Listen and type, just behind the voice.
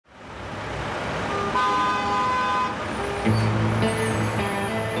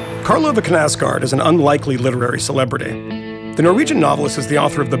Karl-Ove Knausgaard is an unlikely literary celebrity. The Norwegian novelist is the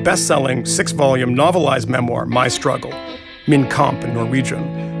author of the best-selling 6-volume novelized memoir, My Struggle, Mein Kampf in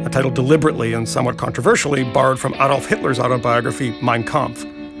Norwegian, a title deliberately and somewhat controversially borrowed from Adolf Hitler's autobiography, Mein Kampf.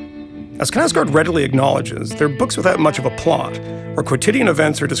 As Knausgaard readily acknowledges, they're books without much of a plot, where quotidian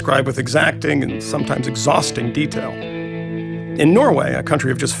events are described with exacting and sometimes exhausting detail. In Norway, a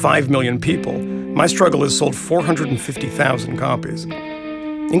country of just 5 million people, My Struggle has sold 450,000 copies.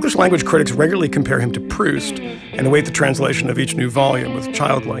 English-language critics regularly compare him to Proust and await the translation of each new volume with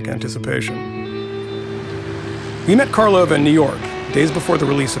childlike anticipation. We met Karl-Ove in New York, days before the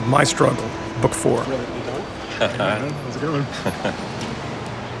release of My Struggle, Book 4. How's it going?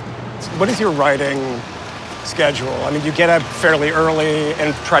 What is your writing schedule? I mean, you get up fairly early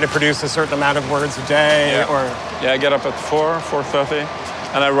and try to produce a certain amount of words a day, or? Yeah, I get up at 4:30,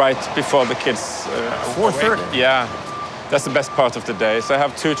 and I write before the kids 4:30? Yeah, that's the best part of the day. So I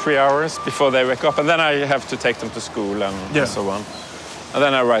have 2-3 hours before they wake up, and then I have to take them to school and so on. And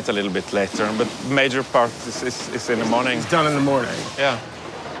then I write a little bit later, but the major part is in the morning. It's done in the morning. Yeah.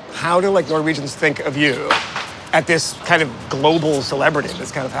 How do Norwegians think of you at this kind of global celebrity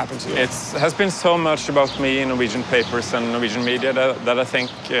that's kind of happened to you? It has been so much about me in Norwegian papers and Norwegian media that I think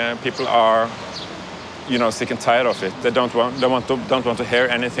people are, sick and tired of it. They don't want to hear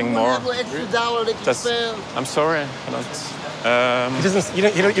anything more. I'm sorry. I don't.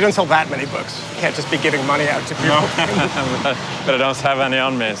 You don't sell that many books. You can't just be giving money out to people. No. But I don't have any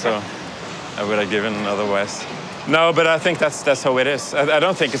on me, so I would have given otherwise. No, but I think that's how it is. I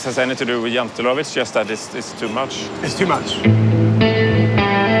don't think it has anything to do with jantelov. It's just that it's too much. It's too much.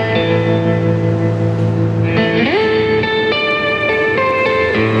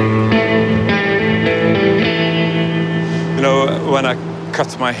 When I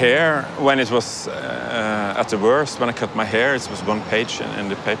cut my hair, when it was at the worst, when I cut my hair, it was 1 page in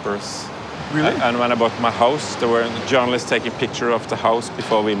the papers. Really? And when I bought my house, there were journalists taking pictures of the house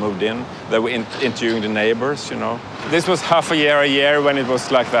before we moved in. They were interviewing the neighbors, This was half a year when it was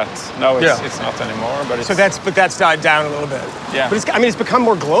like that. No, it's not anymore. But but that's died down a little bit. Yeah. But it's become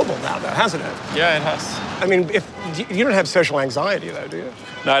more global now, though, hasn't it? Yeah, it has. I mean, you don't have social anxiety, though, do you?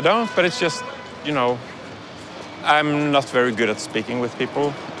 No, I don't. But it's just, I'm not very good at speaking with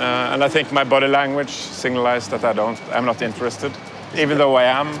people, and I think my body language signals that I'm not interested, even though I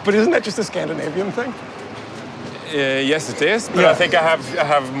am. But isn't that just a Scandinavian thing? Yes, it is, but I think I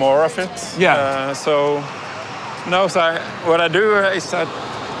have more of it. Yeah. What I do is that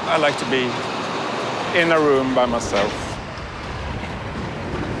I like to be in a room by myself.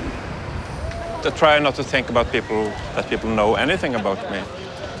 I try not to think about that people know anything about me.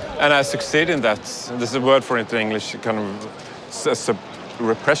 And I succeed in that. There's a word for it in English, kind of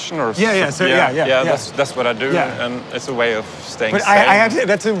repression or something. That's what I do, and it's a way of staying sane. I have to say,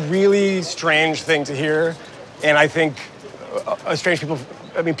 that's a really strange thing to hear, and I think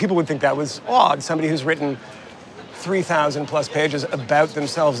people would think that was odd. Somebody who's written 3,000 plus pages about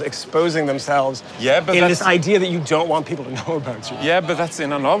themselves, exposing themselves, in this idea that you don't want people to know about you. Yeah, but that's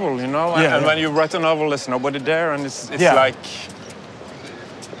in a novel, And when you write a novel, there's nobody there, and it's like.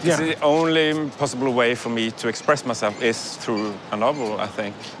 It's the only possible way for me to express myself is through a novel, I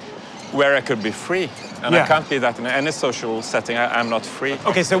think, where I could be free. And I can't be that in any social setting. I'm not free.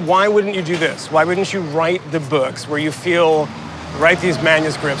 Okay, so why wouldn't you do this? Why wouldn't you write the books write these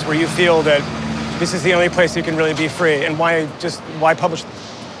manuscripts where you feel that this is the only place you can really be free? And why publish them?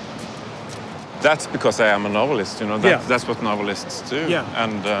 That's because I am a novelist, That's what novelists do. Yeah.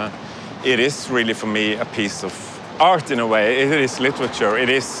 And it is really, for me, a piece of art in a way. It is literature. It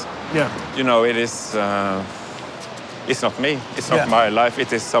is, it is. It's not me. It's not my life.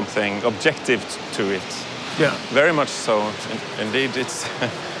 It is something objective to it. Yeah. Very much so. Indeed, it's.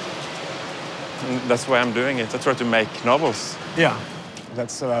 That's why I'm doing it. I try to make novels. Yeah.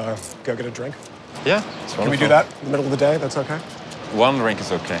 Let's go get a drink. Yeah. Can we do that in the middle of the day? That's okay. 1 drink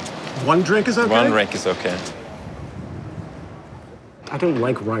is okay. 1 drink is okay? 1 drink is okay. I don't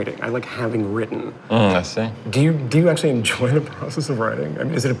like writing. I like having written. I see. Do you actually enjoy the process of writing? I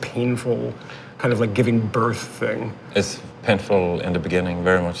mean, is it a painful, kind of like giving birth thing? It's painful in the beginning,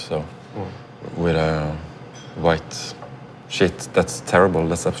 very much so. With a white shit. That's terrible.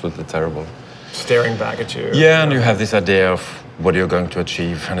 That's absolutely terrible. Staring back at you. Yeah, and you have this idea of what you're going to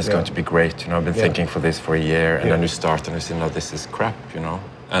achieve, and it's going to be great. I've been thinking for this for a year, and then you start and you see, no, this is crap,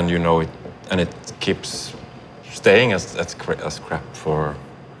 and it, and it keeps staying as crap for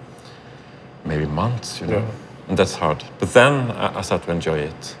maybe months, and that's hard. But then I start to enjoy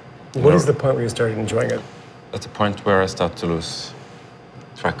it. What is the point where you started enjoying it? At the point where I start to lose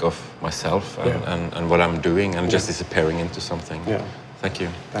track of myself and what I'm doing and just disappearing into something. Thank you.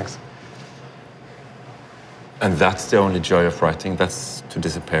 Thanks. And that's the only joy of writing, that's to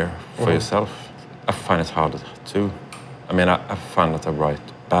disappear for yourself. I find it hard too. I mean, I find that I write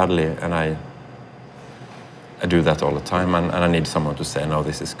badly, and I do that all the time, and I need someone to say, no,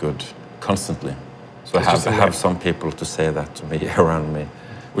 this is good, constantly. So I have some people to say that to me, around me,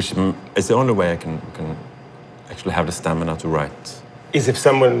 which is the only way I can actually have the stamina to write. Is if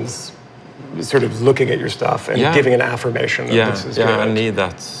someone's sort of looking at your stuff and giving an affirmation that this is good. Yeah, I need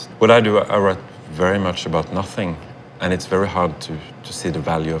that. What I do, I write very much about nothing, and it's very hard to see the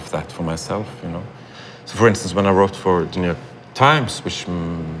value of that for myself, you know. So for instance, when I wrote for the New York Times, which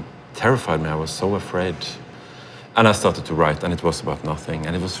terrified me, I was so afraid. And I started to write, and it was about nothing,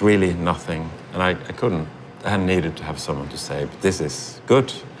 and it was really nothing. And I couldn't, I needed to have someone to say, but this is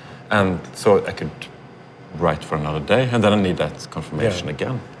good. And so I could write for another day, and then I need that confirmation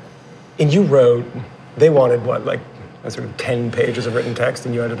again. And you wrote, they wanted what, like a sort of 10 pages of written text,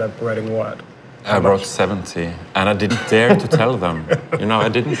 and you ended up writing what? I wrote 70, and I didn't dare to tell them. You know, I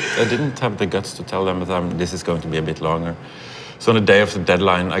didn't have the guts to tell them that this is going to be a bit longer. So on the day of the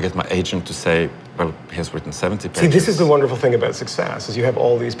deadline, I get my agent to say, well, he has written 70 pages. See, this is the wonderful thing about success, is you have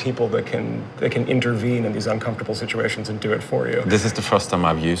all these people that can intervene in these uncomfortable situations and do it for you. This is the first time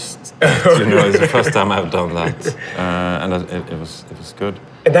I've used it, you know, it's the first time I've done that. And it was good.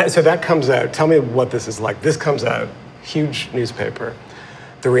 And so that comes out, tell me what this is like. This comes out, huge newspaper.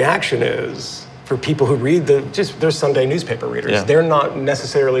 The reaction is, for people who read they're Sunday newspaper readers, they're not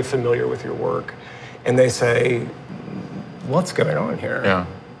necessarily familiar with your work, and they say, what's going on here? Yeah.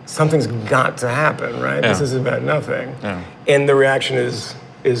 Something's got to happen, right? Yeah. This is about nothing. Yeah. And the reaction is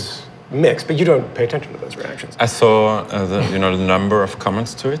mixed, but you don't pay attention to those reactions. I saw the number of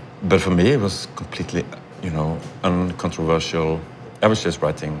comments to it, but for me it was completely, uncontroversial. I was just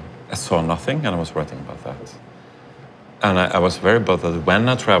writing. I saw nothing, and I was writing about that. And I was very bothered when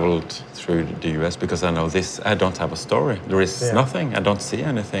I traveled through the US, because I know I don't have a story. There is nothing. I don't see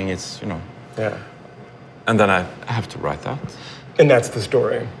anything. It's, Yeah. And then I have to write that. And that's the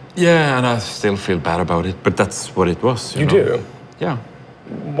story. Yeah, and I still feel bad about it, but that's what it was. You do? Yeah.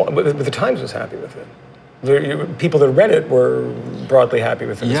 But the Times was happy with it. People that read it were broadly happy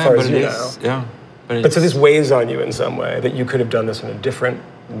with it, as far as you know. Yeah. But so this weighs on you in some way, that you could have done this in a different,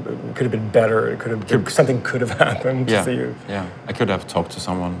 could have been better, something could have happened to see you. Yeah, I could have talked to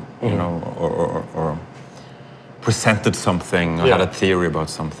someone, or presented something, or had a theory about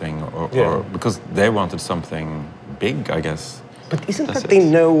something, or because they wanted something big, I guess. But isn't that they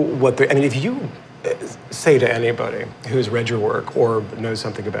know what they're, I mean, if you say to anybody who's read your work or knows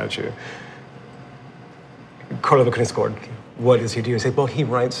something about you, Karl-Ove Knausgaard, what does he do? You say, well, he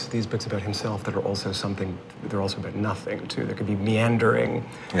writes these books about himself that are also they're also about nothing, too. There could be meandering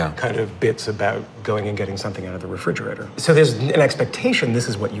kind of bits about going and getting something out of the refrigerator. So there's an expectation, this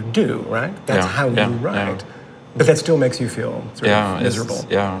is what you do, right? That's how you write. Yeah. But that still makes you feel sort of miserable.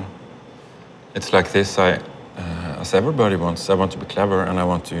 It's like this, as everybody wants, I want to be clever, and I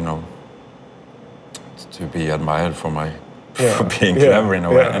want to, to be admired for being clever in a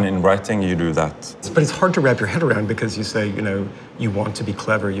way. And in writing, you do that. But it's hard to wrap your head around, because you say, you want to be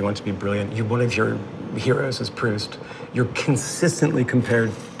clever, you want to be brilliant. One of your heroes is Proust. You're consistently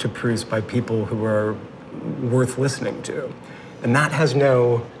compared to Proust by people who are worth listening to. And that has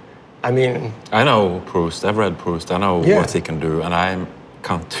no, I know Proust, I've read Proust, I know what he can do, and I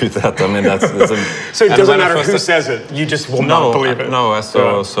can't do that. I mean, that's so it doesn't matter who says it, you just will not believe it. No, I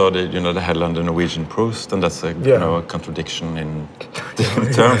saw the headline, the Norwegian Proust, and that's a contradiction in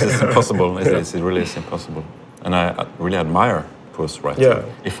different terms. It's impossible. It really is impossible. And I really admire Proust writing,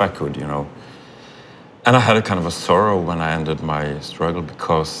 if I could, And I had a kind of a sorrow when I ended my struggle,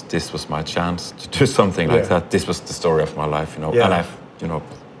 because this was my chance to do something like that. This was the story of my life, And I've,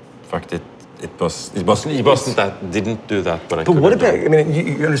 fucked it. It wasn't that, didn't do that, but I could. But what about,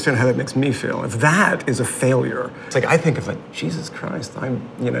 you understand how that makes me feel. If that is a failure, it's like, I think of Jesus Christ,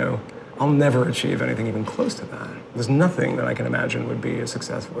 I'll never achieve anything even close to that. There's nothing that I can imagine would be as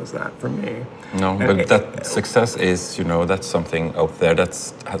successful as that for me. No, but that success is, that's something out there that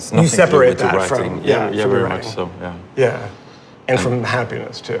has nothing you separate to do with that writing. from, very much so, Yeah, and from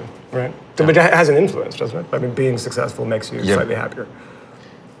happiness too, right? But it has an influence, doesn't it? Being successful makes you slightly happier.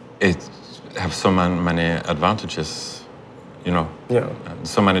 It have so many advantages,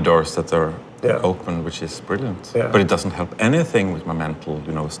 so many doors that are open, which is brilliant. But it doesn't help anything with my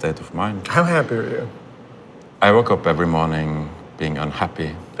mental, state of mind. How happy are you? I woke up every morning being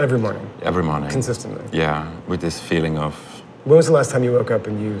unhappy. Every morning? Every morning. Consistently? Yeah, with this feeling of... When was the last time you woke up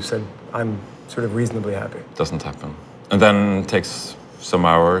and you said, I'm sort of reasonably happy? It doesn't happen. And then it takes some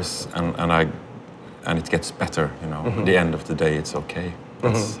hours, and I and it gets better, you know. At the end of the day, it's okay.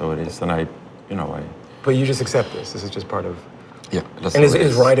 That's how it is. And But you just accept this. This is just part of... Yeah. That's and how it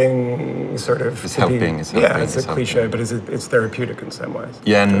is writing sort of... It's helping. Yeah, it's a cliche, but it's therapeutic in some ways.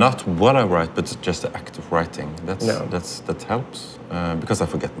 Yeah, not what I write, but just the act of writing. That helps, because I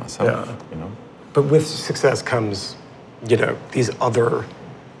forget myself, you know. But with success comes, you know, these other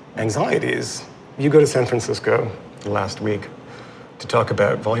anxieties. You go to San Francisco last week to talk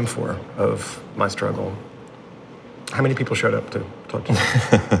about Volume 4 of My Struggle. How many people showed up to talk to you?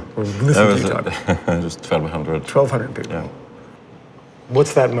 Or listen to you talk? Just 1,200. 1,200 people. Yeah.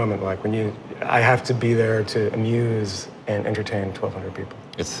 What's that moment like when I have to be there to amuse and entertain 1,200 people?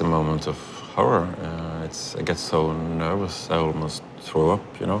 It's a moment of horror. I get so nervous, I almost throw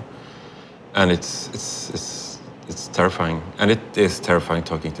up, you know. And it's terrifying. And it is terrifying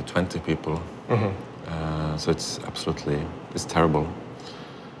talking to 20 people. So it's terrible.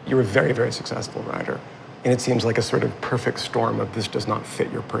 You're a very, very successful writer. And it seems like a sort of perfect storm of this does not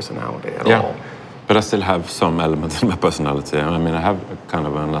fit your personality at all. But I still have some elements in my personality. I mean, I have a kind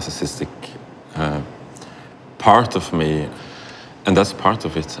of a narcissistic part of me, and that's part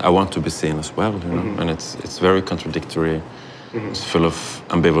of it. I want to be seen as well, you know, and it's very contradictory. It's full of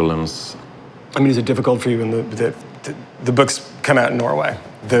ambivalence. I mean, is it difficult for you? And the books come out in Norway.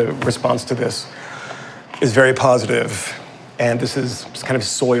 The response to this is very positive, and this is kind of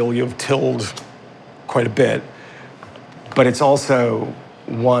soil you've tilled quite a bit, but it's also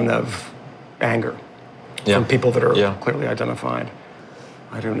one of anger from people that are clearly identified.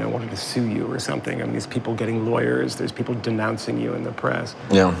 I don't know, wanting to sue you or something. I mean, these people getting lawyers, there's people denouncing you in the press.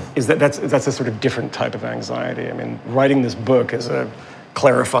 Yeah. That's a sort of different type of anxiety. I mean, writing this book is a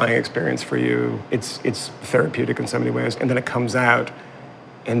clarifying experience for you. It's therapeutic in so many ways, and then it comes out,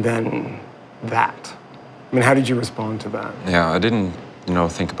 and then that. I mean, how did you respond to that? Yeah, I didn't, you know,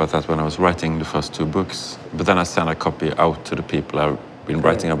 think about that when I was writing the first 2 books. But then I sent a copy out to the people I've been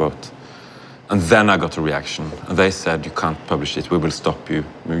writing about. And then I got a reaction. And they said, you can't publish it, we will stop you.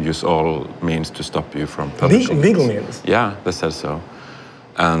 We use all means to stop you from publishing Legal means? Yeah, they said so.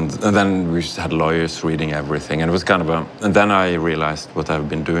 And then we just had lawyers reading everything. And it was kind of and then I realized what I've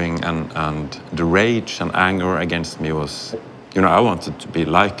been doing, and the rage and anger against me was, you know, I wanted to be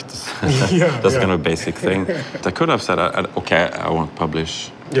liked. That's kind of a basic thing. I could have said, okay, I won't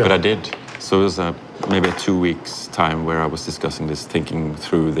publish, but I did. So it was maybe a 2 weeks time where I was discussing this, thinking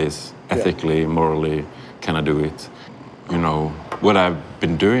through this ethically, morally, can I do it? You know, what I've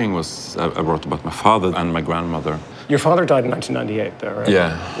been doing was I wrote about my father and my grandmother. Your father died in 1998, though, right?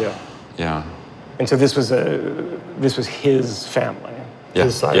 Yeah. And so this was his family,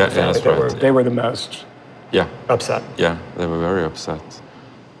 his side of the family. That's right. They were the most upset. Yeah, they were very upset.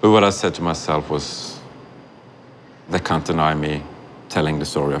 But what I said to myself was, they can't deny me telling the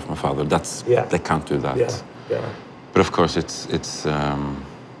story of my father. They can't do that. Yeah. But of course,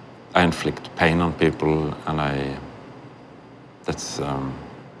 I inflict pain on people, and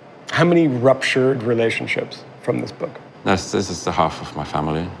How many ruptured relationships from this book? This is the half of my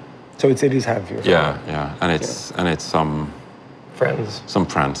family. So it is half of your family. Yeah, and it's some friends. Some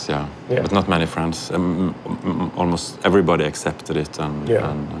friends, but not many friends. Almost everybody accepted it, and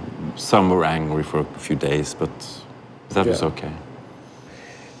some were angry for a few days, but that was okay.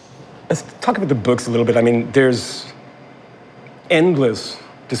 Let's talk about the books a little bit. I mean, there's endless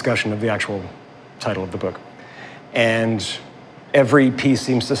discussion of the actual title of the book, and every piece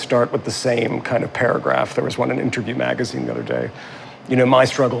seems to start with the same kind of paragraph. There was one in Interview magazine the other day. You know, my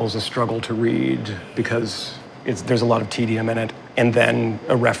struggle is a struggle to read because there's a lot of tedium in it, and then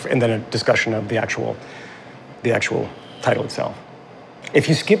a discussion of the actual title itself. If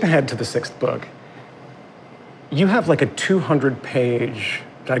you skip ahead to the 6th book, you have like a 200-page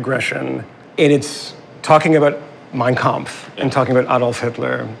digression, and it's talking about Mein Kampf and talking about Adolf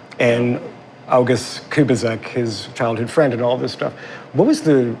Hitler and August Kubizek, his childhood friend, and all this stuff. What was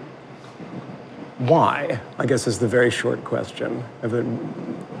why, I guess, is the very short question. You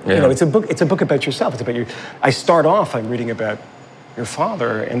know, it's a book about yourself. It's about you. I start off, I'm reading about your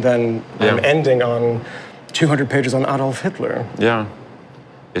father, and then I'm ending on 200 pages on Adolf Hitler. Yeah.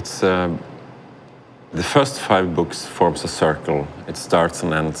 It's the first 5 books forms a circle. It starts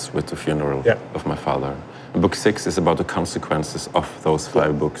and ends with the funeral of my father. And book 6 is about the consequences of those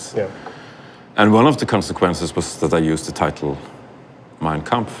 5 books. Yeah. And one of the consequences was that I used the title Mein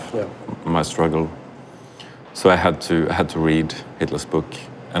Kampf, My Struggle. So I had to read Hitler's book,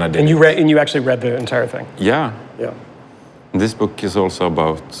 and I did. And you actually read the entire thing? Yeah. And this book is also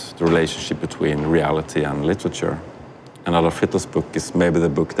about the relationship between reality and literature. And Adolf Hitler's book is maybe the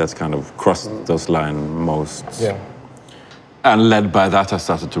book that's kind of crossed those lines most. Yeah. And led by that, I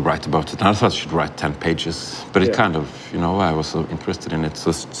started to write about it. And I thought I should write 10 pages. But it kind of, you know, I was so interested in it.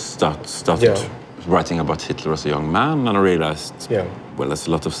 So started writing about Hitler as a young man. And I realized, well, there's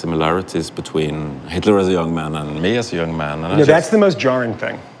a lot of similarities between Hitler as a young man and me as a young man. And that's the most jarring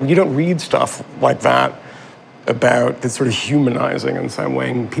thing. You don't read stuff like that about that's sort of humanizing in some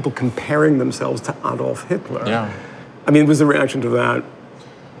way, and people comparing themselves to Adolf Hitler. Yeah. I mean, was the reaction to that?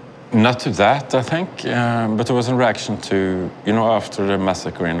 Not to that, I think, but there was a reaction to, you know, after the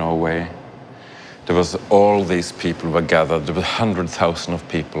massacre in Norway, there was all these people were gathered, there were 100,000 of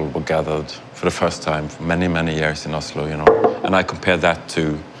people were gathered for the first time for many, many years in Oslo, you know. And I compared that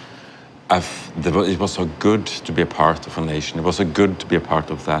to, it was so good to be a part of a nation, it was so good to be a part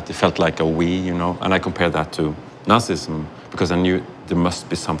of that. It felt like a we, you know, and I compared that to Nazism because I knew there must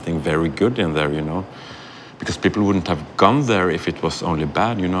be something very good in there, you know. Because people wouldn't have gone there if it was only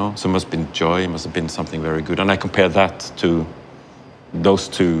bad, you know. So it must have been joy, it must have been something very good. And I compared that to those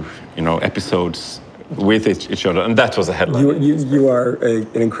two, you know, episodes with each other, and that was a headline. You are an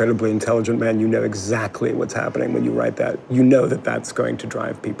incredibly intelligent man. You know exactly what's happening when you write that. You know that that's going to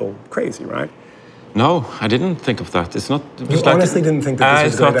drive people crazy, right? No, I didn't think of that. It's not. You honestly didn't think that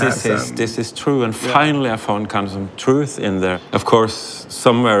this was going to happen. This is true, and finally I found kind of some truth in there. Of course,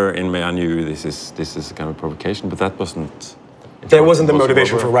 somewhere in me I knew this is a kind of provocation, but that wasn't. That wasn't the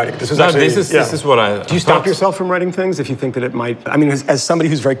motivation for writing. This was actually. This is what I. Do you stop yourself from writing things if you think that it might? I mean, as somebody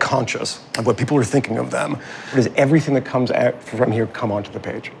who's very conscious of what people are thinking of them, does everything that comes out from here come onto the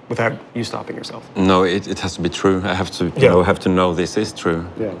page without you stopping yourself? No, it has to be true. I have to, have to know this is true.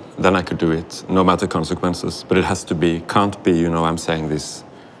 Yeah. Then I could do it, no matter consequences. But it has to be, can't be. You know, I'm saying this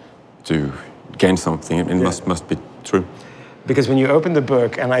to gain something. It must be true. Because when you open the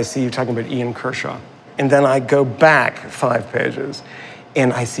book and I see you talking about Ian Kershaw. And then I go back 5 pages,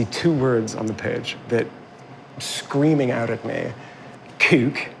 and I see 2 words on the page that screaming out at me,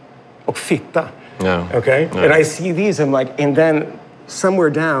 kuk och fitta. Yeah. Okay? Yeah. And I see these, I'm like, and then somewhere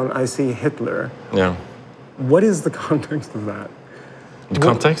down, I see Hitler. Yeah. What is the context of that? The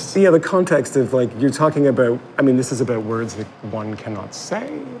context? Yeah, the context of, like, you're talking about, I mean, this is about words that one cannot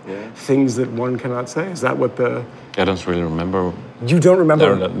say, things that one cannot say. Is that what the... I don't really remember. You don't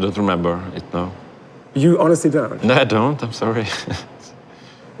remember? I don't remember it, no. You honestly don't? No, I don't. I'm sorry.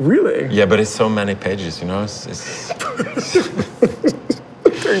 Really? Yeah, but it's so many pages, you know. It's...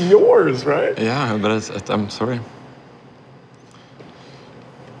 They're yours, right? Yeah, but I'm sorry.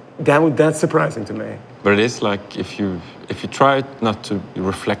 That's surprising to me. But it is like if you try not to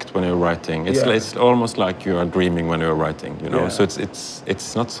reflect when you're writing, it's almost like you are dreaming when you're writing, you know. So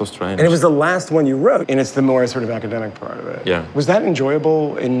it's not so strange. And it was the last one you wrote, and it's the more sort of academic part of it. Yeah. Was that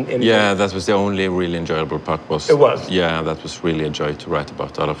enjoyable? Yeah, that was the only really enjoyable part. It was. Yeah, that was really a joy to write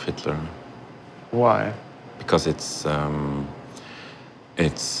about Adolf Hitler. Why? Because it's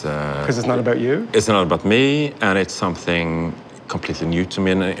because it's not about you. It's not about me, and it's something completely new to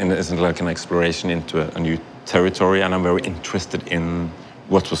me, and it's like an exploration into a new territory, and I'm very interested in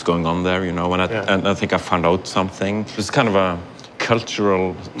what was going on there, you know, and I think I found out something. There's kind of a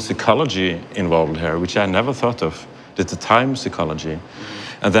cultural psychology involved here, which I never thought of, the time psychology,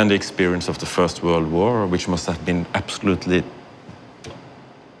 and then the experience of the First World War, which must have been absolutely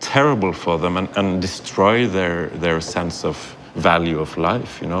terrible for them and destroy their sense of value of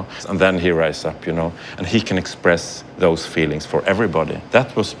life, you know. And then he rises up, you know, and he can express those feelings for everybody.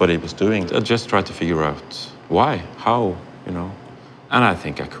 That was what he was doing. I just tried to figure out why, how, you know. And I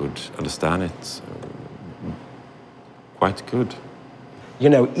think I could understand it quite good. You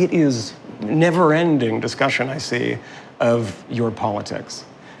know, it is never-ending discussion I see of your politics.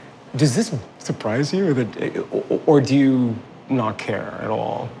 Does this surprise you, or do you not care at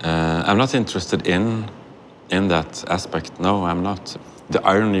all? I'm not interested in that aspect. No, I'm not. The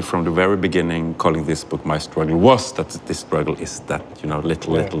irony from the very beginning, calling this book My Struggle, was that this struggle is that, you know,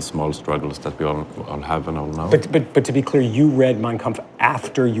 little small struggles that we all have and all know. But to be clear, you read Mein Kampf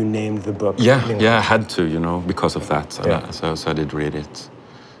after you named the book. Yeah, I had to, you know, because of that. So I did read it.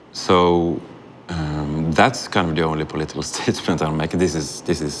 So that's kind of the only political statement I'm making. This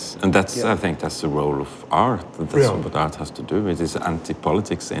is, and that's I think that's the role of art. That's what art has to do. It is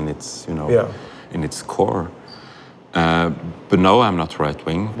anti-politics in its, you know, in its core. But no, I'm not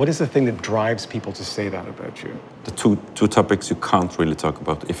right-wing. What is the thing that drives people to say that about you? The two topics you can't really talk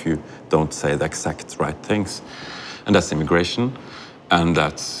about if you don't say the exact right things. And that's immigration, and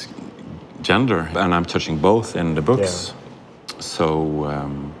that's gender. And I'm touching both in the books. So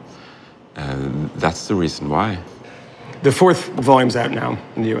that's the reason why. The 4th volume's out now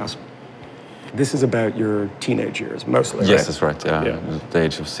in the US. This is about your teenage years, mostly, Yes, right? that's right, yeah. The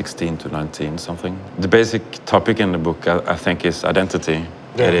age of 16 to 19, something. The basic topic in the book, I think, is identity.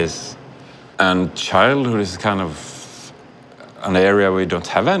 Yeah. It is. And childhood is kind of an area where you don't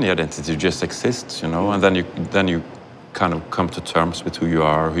have any identity, you just exist, you know, and then you kind of come to terms with who you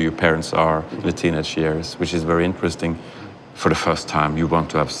are, who your parents are in the teenage years, which is very interesting. For the first time, you want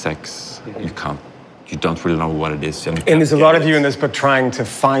to have sex, you don't really know what it is. And there's a lot of you in this book trying to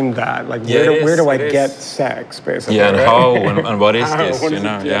find that, like where do I get sex, basically? Yeah, and right? how and what is How? this? What You is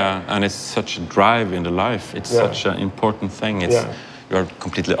know, it? yeah, and it's such a drive in the life. It's such an important thing. It's you're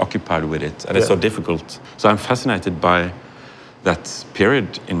completely occupied with it, and it's so difficult. So I'm fascinated by that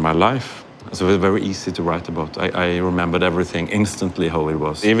period in my life. So it was very easy to write about. I remembered everything instantly how it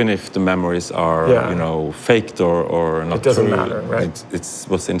was, even if the memories are you know, faked or not. It doesn't true. matter, right? It's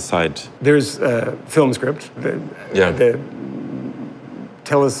what's inside. There's a film script.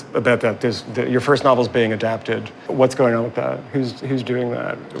 Tell us about that. Your first novel's being adapted. What's going on with that? Who's doing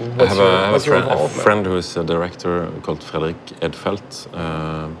that? I have a involvement? friend who is a director called Fredrik Edfeldt.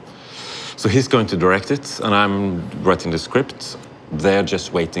 So he's going to direct it, and I'm writing the script. They're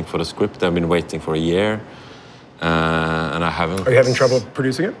just waiting for the script. I've been waiting for a year, and I haven't. Are you having trouble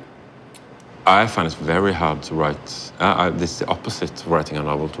producing it? I find it very hard to write. This is the opposite of writing a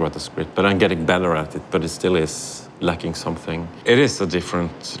novel, to write a script. But I'm getting better at it, but it still is lacking something. It is a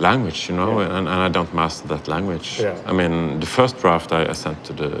different language, you know, and I don't master that language. Yeah. I mean, the first draft I sent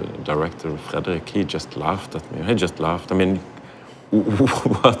to the director, Fredrik, he just laughed at me. He just laughed. I mean,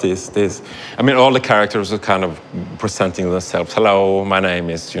 what is this? I mean, all the characters are kind of presenting themselves. Hello, my name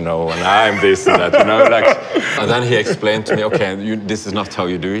is, you know, and I'm this and that, you know, like. And then he explained to me, okay, this is not how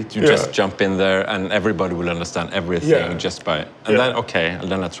you do it. You just jump in there, and everybody will understand everything just by. And then, okay, and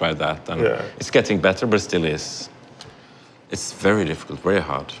then I try that, and it's getting better, but it still is. It's very difficult, very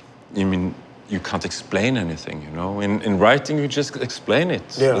hard. I mean, you can't explain anything, you know. In writing, you just explain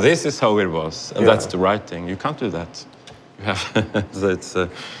it. Yeah. This is how it was, and that's the writing. You can't do that. So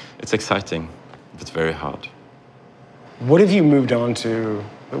it's exciting, but it's very hard. What have you moved on to?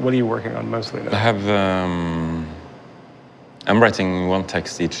 What are you working on mostly now? I have. I'm writing one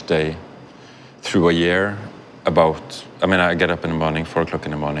text each day through a year about. I mean, I get up in the morning, 4 o'clock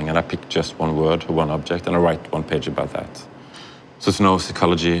in the morning, and I pick just one word or one object, and I write one page about that. So it's no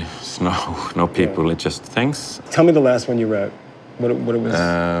psychology, it's no people, it's just things. Tell me the last one you wrote. What it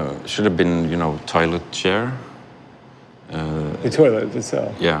was? Should have been, you know, toilet chair. The toilet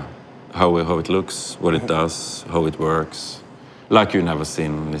itself. Yeah, how it looks, what it does, how it works, like you've never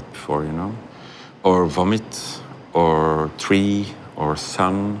seen it before, you know, or vomit, or tree, or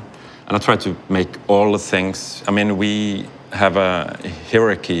sun, and I try to make all the things. I mean, we have a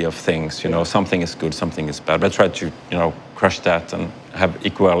hierarchy of things, you know, something is good, something is bad. But I try to, you know, crush that and have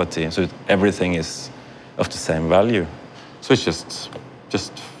equality, so everything is of the same value. So it's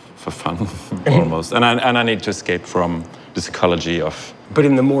just for fun, almost, and I need to escape from the psychology of. But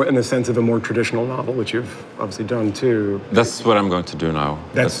in the sense of a more traditional novel, which you've obviously done too. That's what I'm going to do now.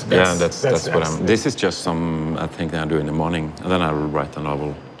 That's what I'm. This is just some thing that I do in the morning, and then I will write a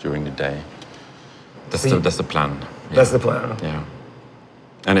novel during the day. That's the plan. Yeah. That's the plan. Yeah,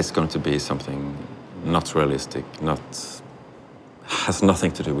 and it's going to be something not realistic, has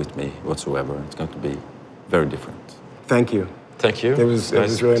nothing to do with me whatsoever. It's going to be very different. Thank you. Thank you. It was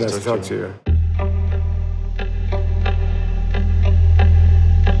really nice to talk to you.